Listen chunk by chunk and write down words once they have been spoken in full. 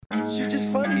You're just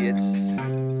funny. It's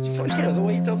funny, the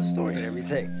way you tell the story and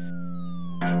everything.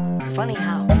 Funny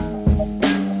how?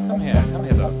 Come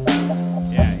here though.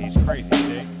 Yeah, he's crazy,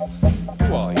 see?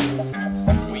 Who are you?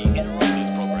 We interrupt this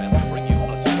program to bring you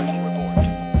a special report.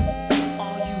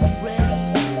 Are you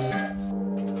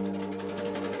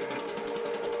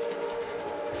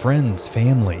ready? Friends,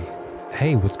 family,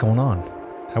 hey, what's going on?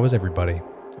 How is everybody?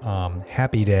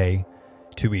 Happy day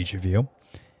to each of you.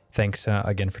 Thanks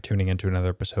again for tuning into another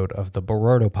episode of the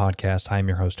Berardo Podcast. I'm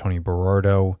your host, Tony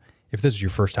Berardo. If this is your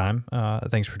first time,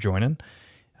 thanks for joining.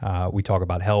 We talk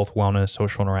about health, wellness,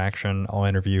 social interaction. I'll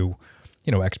interview,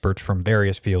 experts from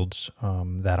various fields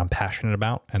that I'm passionate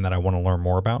about and that I want to learn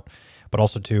more about. But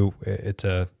also, too, it's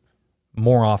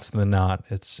more often than not,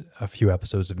 it's a few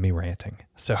episodes of me ranting.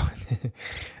 So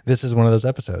this is one of those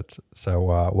episodes.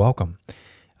 So welcome.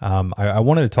 I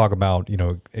wanted to talk about,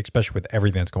 especially with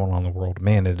everything that's going on in the world,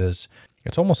 man, it's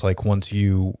almost like once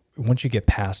you get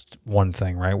past one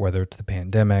thing, right? Whether it's the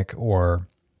pandemic or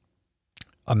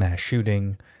a mass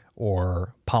shooting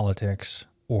or politics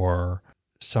or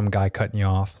some guy cutting you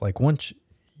off, like once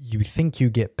you think you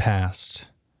get past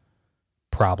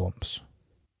problems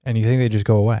and you think they just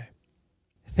go away,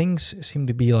 things seem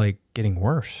to be like getting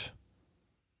worse.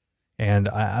 And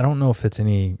I don't know if it's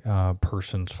any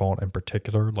person's fault in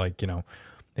particular. Like,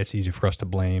 it's easy for us to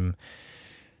blame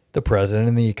the president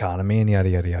and the economy and yada,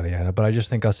 yada, yada, yada. But I just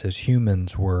think us as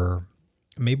humans we're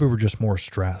just more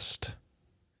stressed.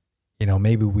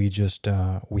 Maybe we just,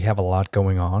 we have a lot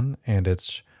going on and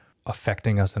it's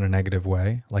affecting us in a negative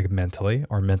way, like mentally.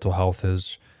 Our mental health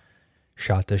is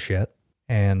shot to shit.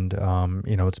 And,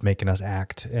 it's making us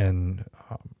act in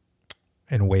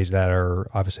ways that are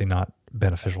obviously not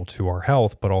beneficial to our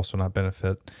health, but also not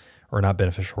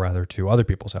beneficial rather to other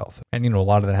people's health. And, a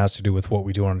lot of that has to do with what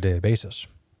we do on a daily basis.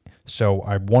 So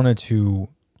I wanted to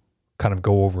kind of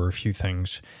go over a few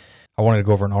things. I wanted to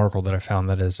go over an article that I found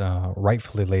that is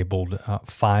rightfully labeled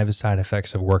 5 side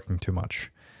effects of working too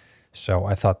much. So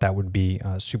I thought that would be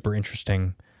super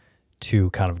interesting to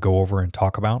kind of go over and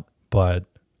talk about, but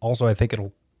also I think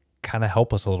it'll kind of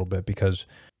help us a little bit because,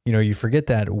 you forget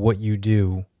that what you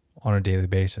do on a daily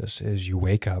basis is you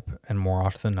wake up and more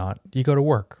often than not, you go to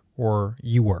work or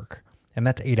you work. And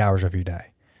that's 8 hours of your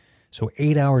day. So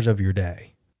 8 hours of your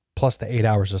day plus the 8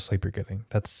 hours of sleep you're getting,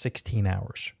 that's 16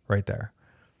 hours right there.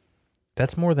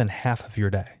 That's more than half of your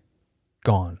day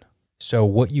gone. So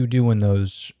what you do in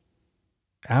those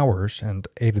hours, and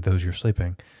 8 of those you're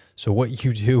sleeping. So what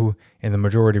you do in the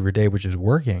majority of your day, which is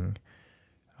working,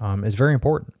 is very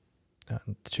important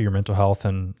to your mental health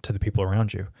and to the people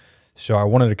around you. So I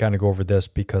wanted to kind of go over this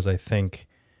because I think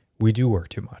we do work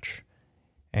too much.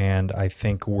 And I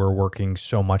think we're working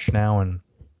so much now and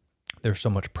there's so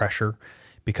much pressure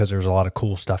because there's a lot of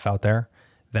cool stuff out there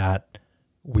that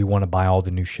we want to buy all the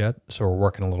new shit. So we're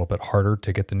working a little bit harder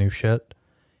to get the new shit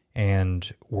and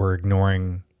we're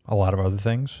ignoring a lot of other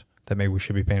things that maybe we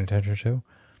should be paying attention to.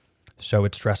 So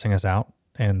it's stressing us out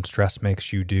and stress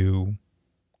makes you do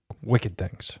wicked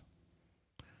things.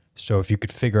 So if you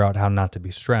could figure out how not to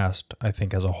be stressed, I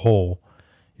think as a whole,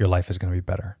 your life is going to be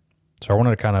better. So I wanted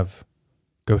to kind of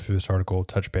go through this article,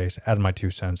 touch base, add my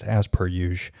 2 cents as per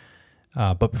usual.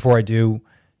 But before I do,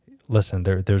 listen,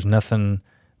 there's nothing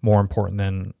more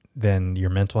important than your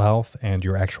mental health and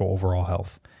your actual overall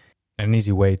health. And an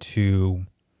easy way to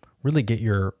really get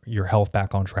your health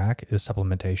back on track is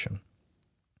supplementation.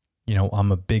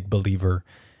 I'm a big believer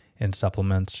in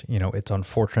supplements. It's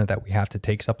unfortunate that we have to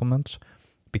take supplements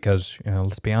because,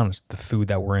 let's be honest, the food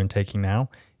that we're intaking now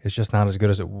is just not as good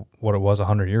as what it was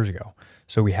 100 years ago.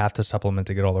 So we have to supplement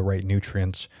to get all the right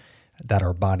nutrients that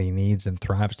our body needs and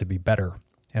thrives to be better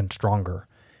and stronger.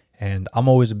 And I'm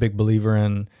always a big believer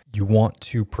in you want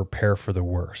to prepare for the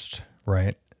worst,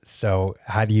 right? So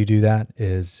how do you do that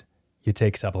is you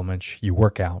take supplements, you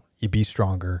work out, you be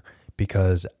stronger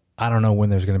because I don't know when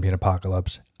there's going to be an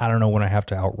apocalypse. I don't know when I have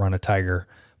to outrun a tiger,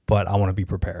 but I want to be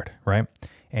prepared, right?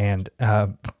 And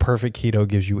Perfect Keto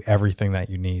gives you everything that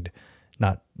you need,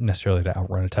 not necessarily to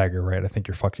outrun a tiger, right? I think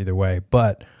you're fucked either way,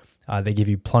 but they give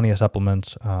you plenty of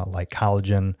supplements like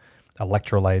collagen,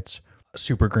 electrolytes,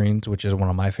 super greens, which is one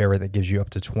of my favorite that gives you up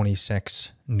to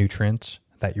 26 nutrients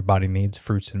that your body needs,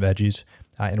 fruits and veggies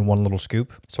in one little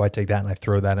scoop. So I take that and I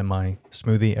throw that in my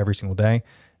smoothie every single day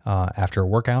after a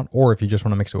workout, or if you just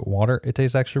want to mix it with water, it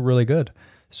tastes actually really good.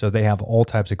 So they have all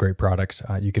types of great products.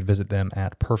 You could visit them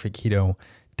at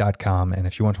perfectketo.com. And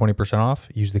if you want 20% off,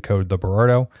 use the code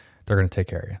TheBerardo. They're going to take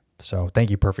care of you. So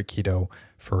thank you, Perfect Keto,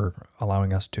 for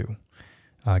allowing us to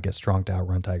get strong to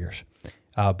outrun tigers.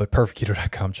 But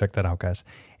perfectketo.com, check that out, guys.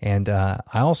 And I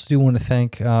also do want to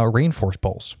thank Rainforest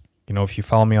Bowls. You know, if you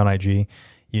follow me on IG,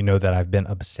 you know that I've been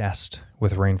obsessed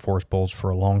with Rainforest Bowls for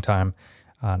a long time.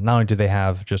 Not only do they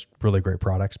have just really great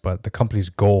products, but the company's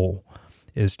goal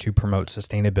is to promote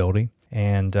sustainability.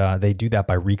 And they do that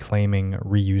by reclaiming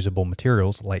reusable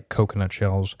materials like coconut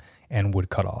shells and wood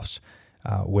cutoffs,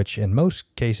 which in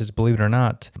most cases, believe it or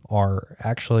not, are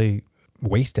actually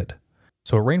wasted.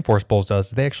 So what Rainforest Bowls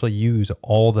does, they actually use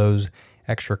all those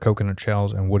extra coconut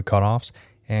shells and wood cutoffs,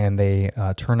 and they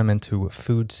turn them into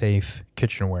food-safe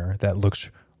kitchenware that looks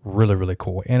really, really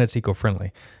cool, and it's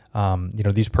eco-friendly.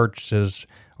 These purchases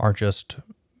aren't just,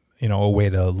 a way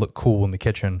to look cool in the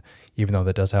kitchen, even though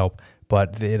that does help,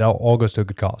 but it all goes to a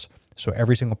good cause. So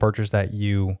every single purchase that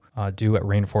you do at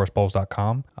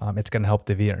rainforestbowls.com, it's going to help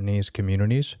the Vietnamese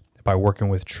communities by working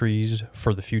with Trees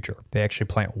for the Future. They actually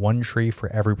plant one tree for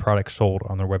every product sold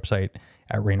on their website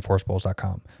at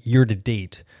rainforestbowls.com. Year to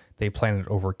date, they planted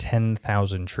over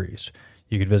 10,000 trees.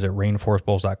 You could visit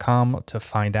rainforestbowls.com to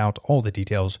find out all the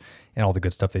details and all the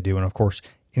good stuff they do. And of course,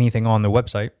 anything on the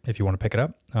website, if you want to pick it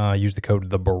up, use the code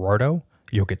THEBERARDO.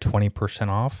 You'll get 20%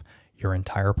 off your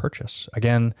entire purchase.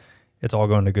 Again, it's all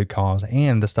going to good cause,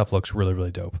 and the stuff looks really,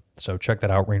 really dope. So check that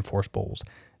out,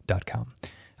 rainforestbowls.com.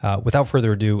 Without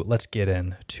further ado, let's get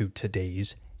into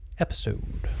today's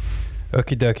episode.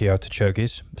 Okie dokie,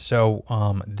 artichokes. So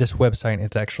this website,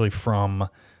 it's actually from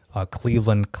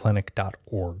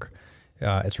clevelandclinic.org.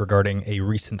 It's regarding a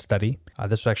recent study.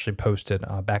 This was actually posted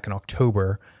back in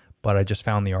October, but I just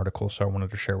found the article, so I wanted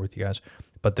to share it with you guys.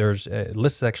 But it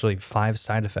lists actually 5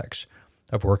 side effects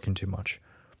of working too much.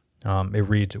 It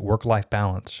reads, work-life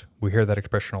balance. We hear that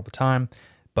expression all the time,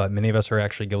 but many of us are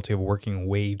actually guilty of working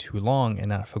way too long and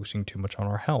not focusing too much on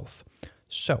our health.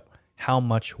 So, how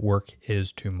much work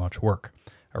is too much work?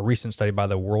 A recent study by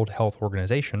the World Health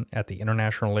Organization at the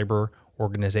International Labor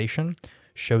Organization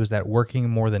shows that working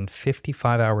more than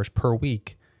 55 hours per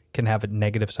week can have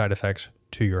negative side effects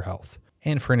to your health.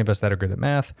 And for any of us that are good at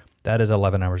math, that is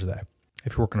 11 hours a day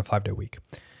if you're working a 5-day week.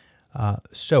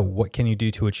 So what can you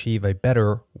do to achieve a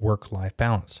better work-life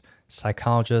balance?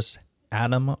 Psychologist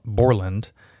Adam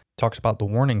Borland talks about the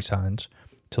warning signs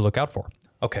to look out for.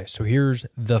 Okay, so here's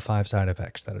the 5 side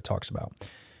effects that it talks about.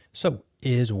 So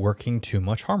is working too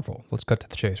much harmful? Let's cut to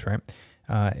the chase, right?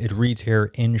 It reads here,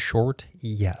 in short,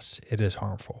 yes, it is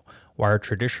harmful. While our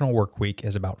traditional work week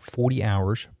is about 40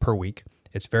 hours per week,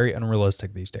 it's very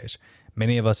unrealistic these days.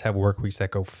 Many of us have work weeks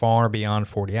that go far beyond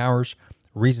 40 hours.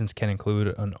 Reasons can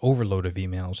include an overload of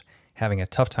emails, having a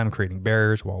tough time creating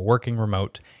barriers while working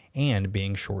remote, and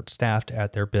being short-staffed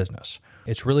at their business.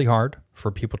 It's really hard for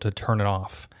people to turn it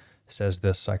off, says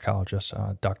this psychologist,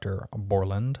 Dr.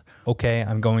 Borland. Okay,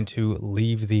 I'm going to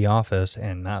leave the office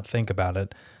and not think about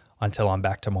it until I'm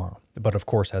back tomorrow. But of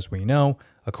course, as we know,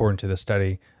 according to the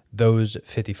study, those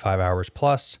 55 hours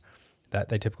plus that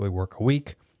they typically work a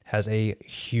week has a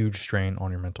huge strain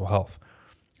on your mental health.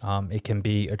 It can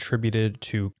be attributed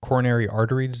to coronary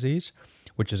artery disease,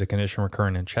 which is a condition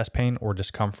recurring in chest pain or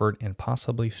discomfort and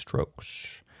possibly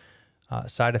strokes.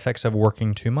 Side effects of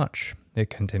working too much,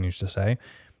 it continues to say.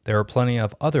 There are plenty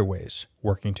of other ways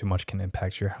working too much can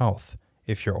impact your health.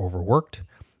 If you're overworked,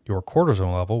 your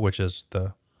cortisol level, which is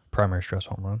the primary stress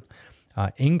hormone,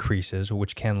 increases,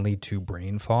 which can lead to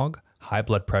brain fog, high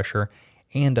blood pressure,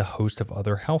 and a host of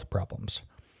other health problems.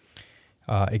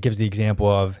 It gives the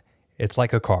example of, it's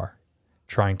like a car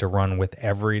trying to run with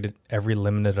every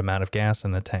limited amount of gas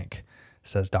in the tank,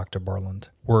 says Dr. Borland.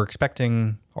 We're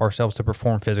expecting ourselves to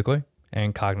perform physically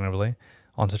and cognitively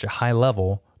on such a high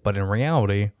level, but in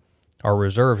reality, our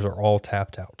reserves are all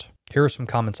tapped out. Here are some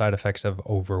common side effects of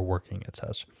overworking, it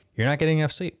says. You're not getting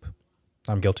enough sleep.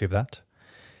 I'm guilty of that.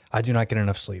 I do not get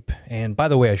enough sleep. And by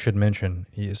the way, I should mention,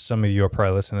 some of you are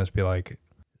probably listening to this be like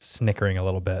snickering a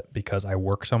little bit because I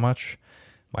work so much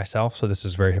myself, so this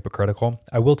is very hypocritical.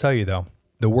 I will tell you though,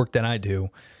 the work that I do,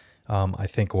 I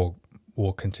think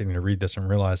we'll continue to read this and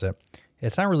realize that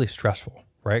it's not really stressful,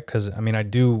 right? Because I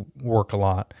do work a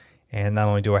lot, and not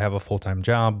only do I have a full-time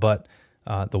job, but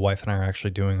the wife and I are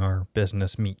actually doing our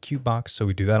business Meet Cute Box, so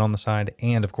we do that on the side,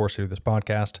 and of course I do this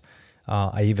podcast.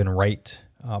 I even write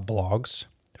blogs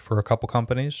for a couple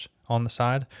companies on the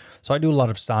side, so I do a lot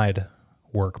of side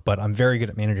work, but I'm very good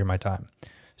at managing my time.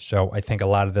 So I think a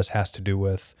lot of this has to do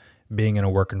with being in a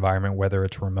work environment, whether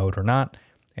it's remote or not,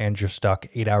 and you're stuck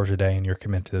 8 hours a day and you're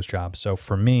committed to this job. So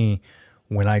for me,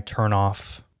 when I turn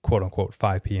off, quote unquote,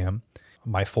 5 p.m.,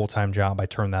 my full-time job, I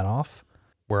turn that off,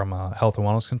 where I'm a health and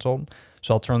wellness consultant.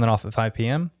 So I'll turn that off at 5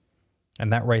 p.m.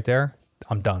 and that right there,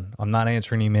 I'm done. I'm not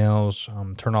answering emails,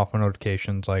 turn off my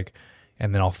notifications,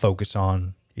 and then I'll focus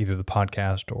on either the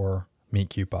podcast or Meet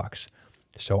Cute Box.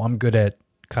 So I'm good at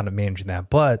kind of managing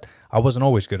that. But I wasn't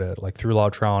always good at it. Like through a lot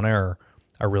of trial and error,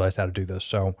 I realized how to do this.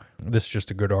 So this is just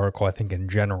a good article, I think, in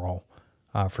general,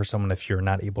 for someone if you're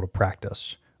not able to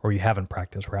practice, or you haven't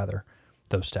practiced rather,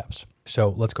 those steps. So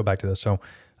let's go back to this. So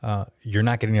you're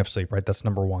not getting enough sleep, right? That's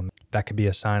number one. That could be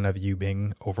a sign of you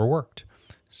being overworked.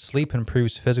 Sleep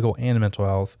improves physical and mental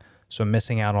health. So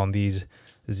missing out on these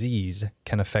Z's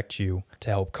can affect you to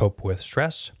help cope with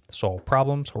stress, solve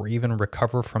problems, or even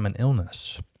recover from an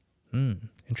illness.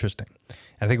 Interesting.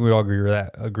 I think we all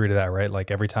agree to that, right? Like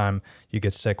every time you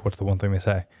get sick, what's the one thing they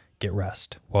say? Get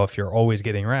rest. Well, if you're always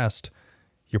getting rest,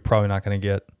 you're probably not going to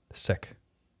get sick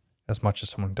as much as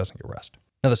someone who doesn't get rest.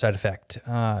 Another side effect,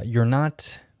 you're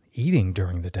not eating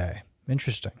during the day.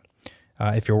 Interesting.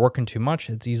 If you're working too much,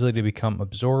 it's easy to become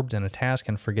absorbed in a task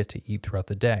and forget to eat throughout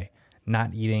the day.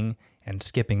 Not eating and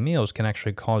skipping meals can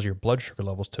actually cause your blood sugar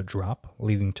levels to drop,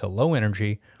 leading to low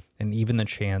energy and even the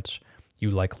chance you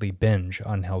likely binge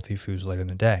unhealthy foods later in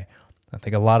the day. I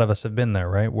think a lot of us have been there,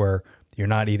 right? Where you're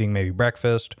not eating maybe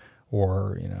breakfast,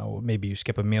 or maybe you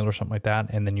skip a meal or something like that,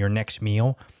 and then your next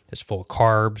meal is full of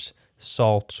carbs,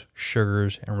 salt,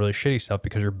 sugars, and really shitty stuff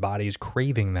because your body is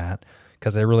craving that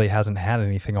because it really hasn't had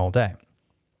anything all day.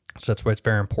 So that's why it's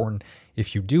very important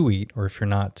if you do eat, or if you're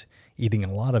not eating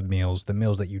a lot of meals, the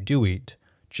meals that you do eat,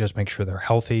 just make sure they're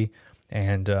healthy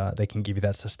and they can give you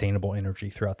that sustainable energy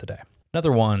throughout the day.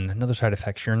 Another side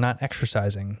effect, you're not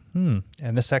exercising.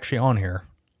 And this is actually on here.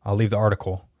 I'll leave the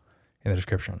article in the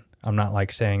description. I'm not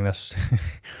like saying this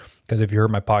because if you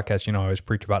heard my podcast, I always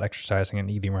preach about exercising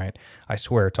and eating right. I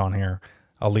swear it's on here.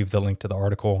 I'll leave the link to the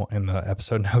article in the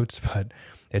episode notes, but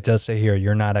it does say here,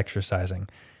 you're not exercising.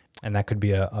 And that could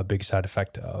be a big side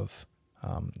effect of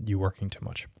you working too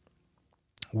much.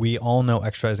 We all know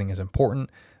exercising is important,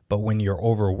 but when you're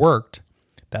overworked,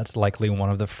 that's likely one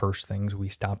of the first things we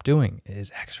stop doing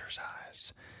is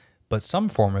exercise. But some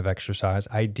form of exercise,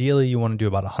 ideally you want to do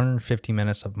about 150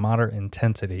 minutes of moderate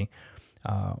intensity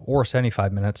or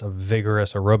 75 minutes of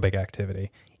vigorous aerobic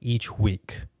activity each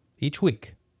week. Each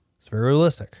week. It's very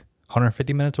realistic.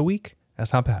 150 minutes a week,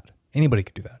 that's not bad. Anybody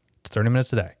could do that. It's 30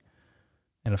 minutes a day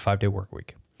in a 5-day work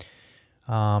week.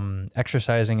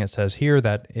 Exercising, it says here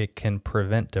that it can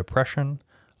prevent depression,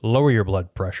 lower your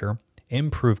blood pressure,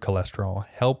 improve cholesterol,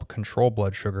 help control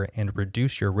blood sugar, and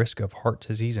reduce your risk of heart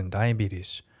disease and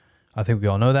diabetes. I think we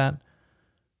all know that.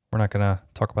 We're not going to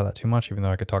talk about that too much, even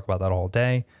though I could talk about that all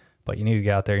day. But you need to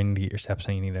get out there, you need to get your steps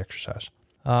in, you need to exercise.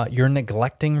 You're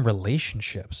neglecting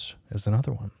relationships is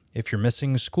another one. If you're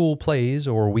missing school plays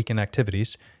or weekend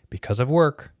activities because of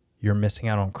work, you're missing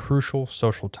out on crucial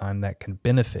social time that can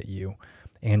benefit you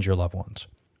and your loved ones.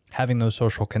 Having those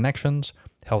social connections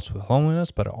helps with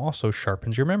loneliness, but it also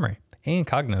sharpens your memory and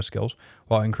cognitive skills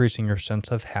while increasing your sense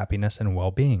of happiness and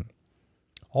well-being.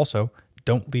 Also,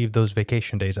 don't leave those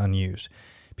vacation days unused.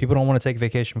 People don't want to take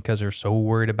vacation because they're so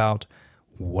worried about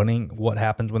what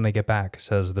happens when they get back,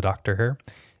 says the doctor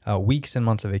here. Weeks and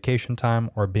months of vacation time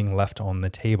are being left on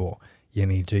the table. You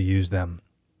need to use them.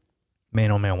 Man,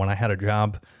 oh man, when I had a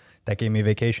job that gave me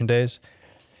vacation days,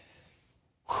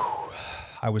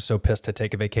 I was so pissed to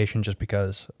take a vacation just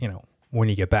because, when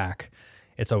you get back,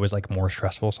 it's always like more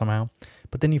stressful somehow.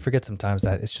 But then you forget sometimes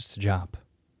that it's just a job,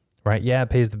 right? Yeah, it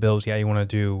pays the bills. Yeah, you want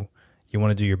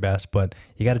to do your best, but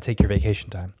you got to take your vacation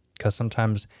time because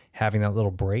sometimes having that little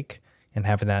break and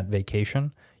having that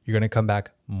vacation, you're going to come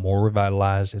back more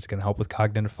revitalized. It's going to help with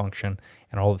cognitive function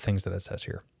and all the things that it says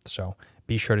here. So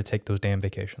be sure to take those damn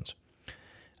vacations.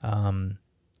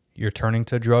 You're turning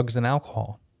to drugs and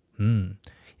alcohol.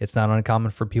 It's not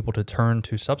uncommon for people to turn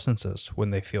to substances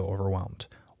when they feel overwhelmed,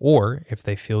 or if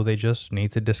they feel they just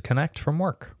need to disconnect from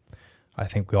work. I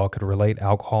think we all could relate,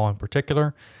 alcohol in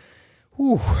particular.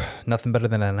 Nothing better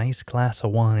than a nice glass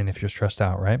of wine if you're stressed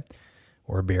out, right?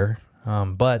 Or a beer.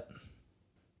 But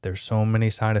there's so many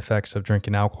side effects of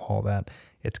drinking alcohol that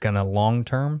it's going to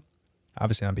long-term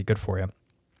obviously not be good for you.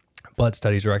 But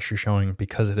studies are actually showing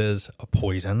because it is a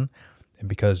poison and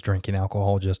because drinking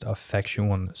alcohol just affects you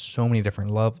on so many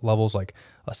different levels, like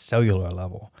a cellular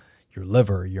level, your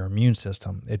liver, your immune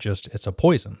system, it's a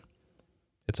poison.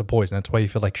 It's a poison. That's why you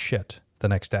feel like shit the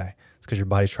next day. It's because your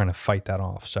body's trying to fight that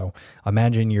off. So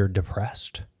imagine you're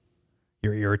depressed,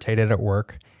 you're irritated at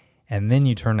work, and then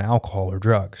you turn to alcohol or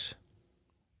drugs.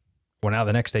 Well, now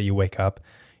the next day you wake up,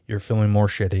 you're feeling more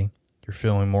shitty, you're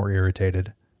feeling more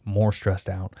irritated, more stressed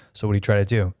out. So what do you try to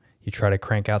do? You try to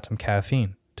crank out some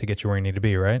caffeine to get you where you need to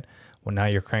be, right? Well, now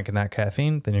you're cranking that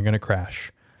caffeine, then you're going to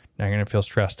crash. Now you're going to feel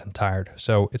stressed and tired.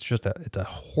 So it's a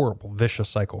horrible, vicious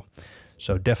cycle.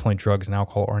 So definitely drugs and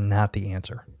alcohol are not the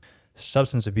answer.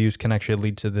 Substance abuse can actually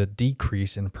lead to the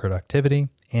decrease in productivity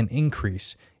and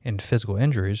increase in physical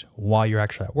injuries while you're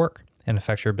actually at work, and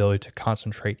affects your ability to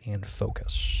concentrate and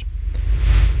focus.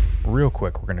 Real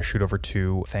quick, we're going to shoot over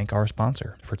to thank our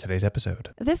sponsor for today's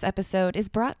episode. This episode is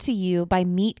brought to you by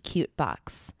Meet Cute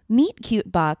Box. Meet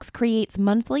Cute Box creates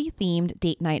monthly themed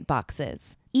date night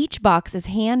boxes. Each box is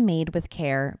handmade with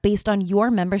care based on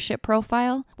your membership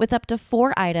profile, with up to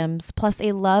 4 items plus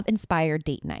a love-inspired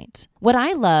date night. What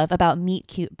I love about Meet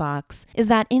Cute Box is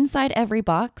that inside every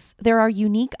box, there are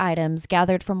unique items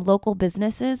gathered from local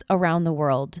businesses around the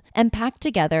world and packed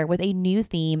together with a new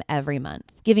theme every month,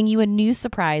 giving you a new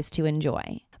surprise to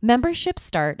enjoy. Memberships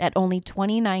start at only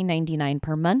 $29.99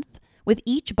 per month, with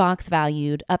each box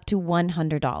valued up to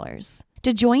 $100.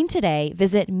 To join today,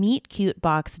 visit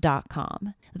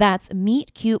meetcutebox.com. That's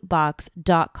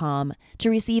meetcutebox.com to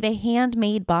receive a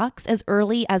handmade box as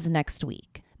early as next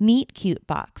week. Meet Cute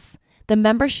Box, the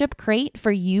membership crate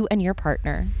for you and your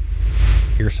partner.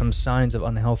 Here's some signs of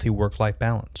unhealthy work-life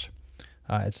balance.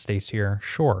 It states here,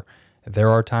 sure, there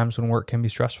are times when work can be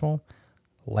stressful,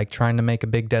 like trying to make a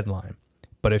big deadline.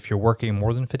 But if you're working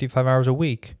more than 55 hours a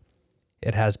week,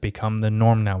 it has become the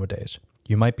norm nowadays.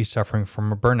 You might be suffering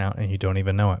from a burnout and you don't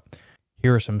even know it.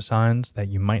 Here are some signs that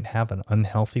you might have an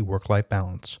unhealthy work-life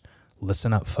balance.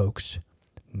 Listen up, folks.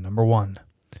 Number 1,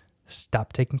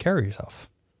 stop taking care of yourself.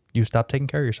 You stop taking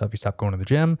care of yourself. You stop going to the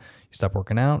gym. You stop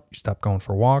working out. You stop going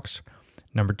for walks.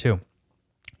 Number 2,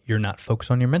 you're not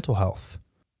focused on your mental health.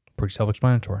 Pretty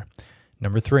self-explanatory.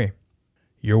 Number 3,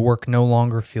 your work no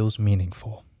longer feels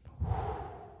meaningful.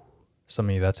 Some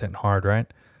of you, that's hitting hard,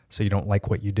 right? So you don't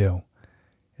like what you do.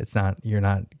 You're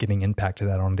not getting impacted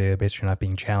that on a daily basis. You're not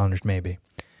being challenged, maybe.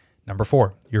 Number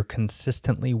 4, you're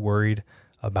consistently worried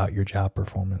about your job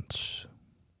performance.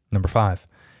 Number 5,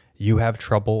 you have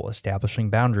trouble establishing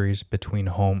boundaries between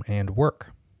home and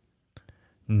work.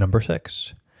 Number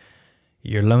 6,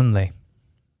 you're lonely.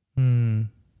 Are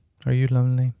you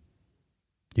lonely?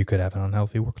 You could have an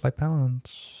unhealthy work-life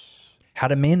balance. How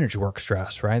to manage work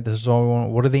stress, right? This is all we want.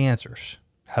 What are the answers?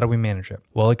 How do we manage it?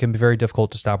 Well, it can be very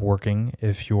difficult to stop working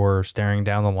if you're staring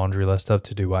down the laundry list of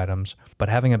to-do items, but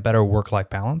having a better work-life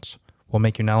balance will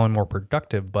make you not only more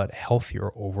productive, but healthier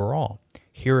overall.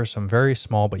 Here are some very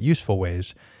small but useful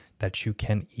ways that you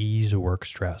can ease work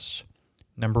stress.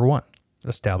 Number 1,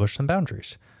 establish some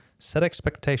boundaries. Set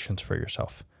expectations for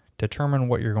yourself. Determine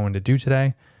what you're going to do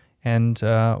today and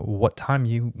what time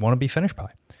you want to be finished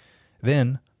by.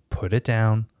 Then put it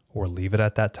down or leave it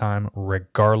at that time,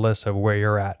 regardless of where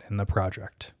you're at in the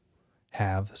project.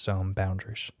 Have some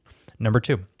boundaries. Number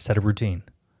 2, set a routine.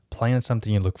 Plan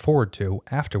something you look forward to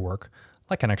after work,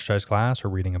 like an exercise class or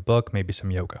reading a book, maybe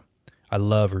some yoga. I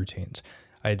love routines.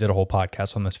 I did a whole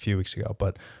podcast on this a few weeks ago,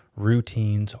 but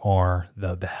routines are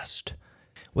the best.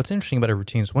 What's interesting about a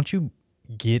routine is once you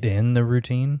get in the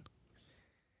routine,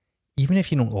 even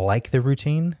if you don't like the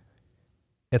routine,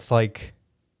 it's like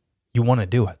you want to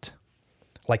do it.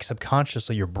 Like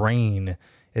subconsciously, your brain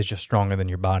is just stronger than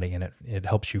your body, and it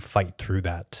helps you fight through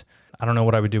that. I don't know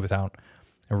what I would do without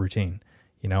a routine.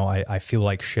 You know, I feel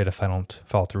like shit if I don't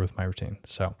follow through with my routine.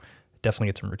 So definitely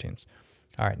get some routines.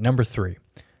 All right, number 3,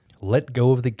 let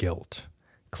go of the guilt.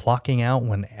 Clocking out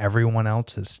when everyone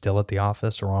else is still at the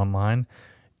office or online.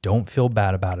 Don't feel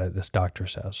bad about it, this doctor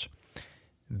says.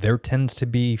 There tends to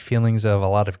be feelings of a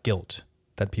lot of guilt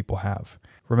that people have.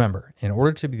 Remember, in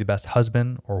order to be the best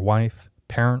husband or wife,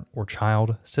 parent or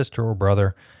child, sister or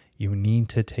brother, you need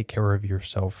to take care of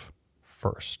yourself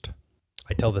first.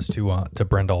 I tell this to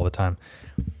Brenda all the time.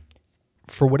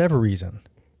 For whatever reason,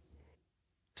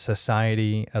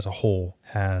 society as a whole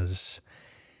has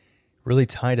really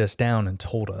tied us down and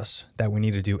told us that we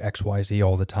need to do X, Y, Z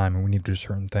all the time and we need to do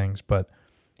certain things, but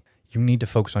you need to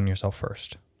focus on yourself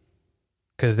first,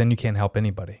 because then you can't help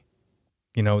anybody.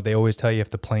 You know, they always tell you if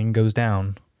the plane goes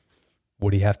down,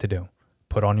 what do you have to do?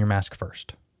 Put on your mask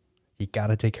first. You got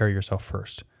to take care of yourself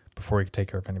first before you can take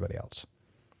care of anybody else.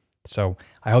 So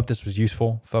I hope this was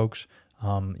useful, folks.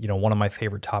 One of my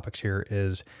favorite topics here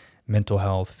is mental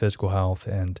health, physical health,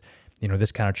 and,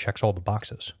 this kind of checks all the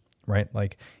boxes, right?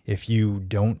 Like if you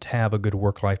don't have a good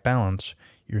work-life balance,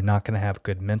 you're not going to have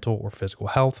good mental or physical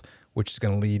health, which is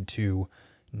going to lead to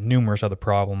numerous other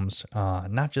problems,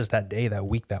 not just that day, that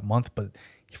week, that month, but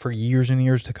for years and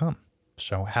years to come.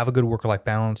 So have a good work-life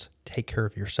balance. Take care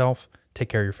of yourself. Take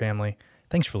care of your family.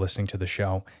 Thanks for listening to the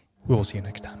show. We will see you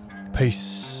next time.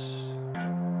 Peace.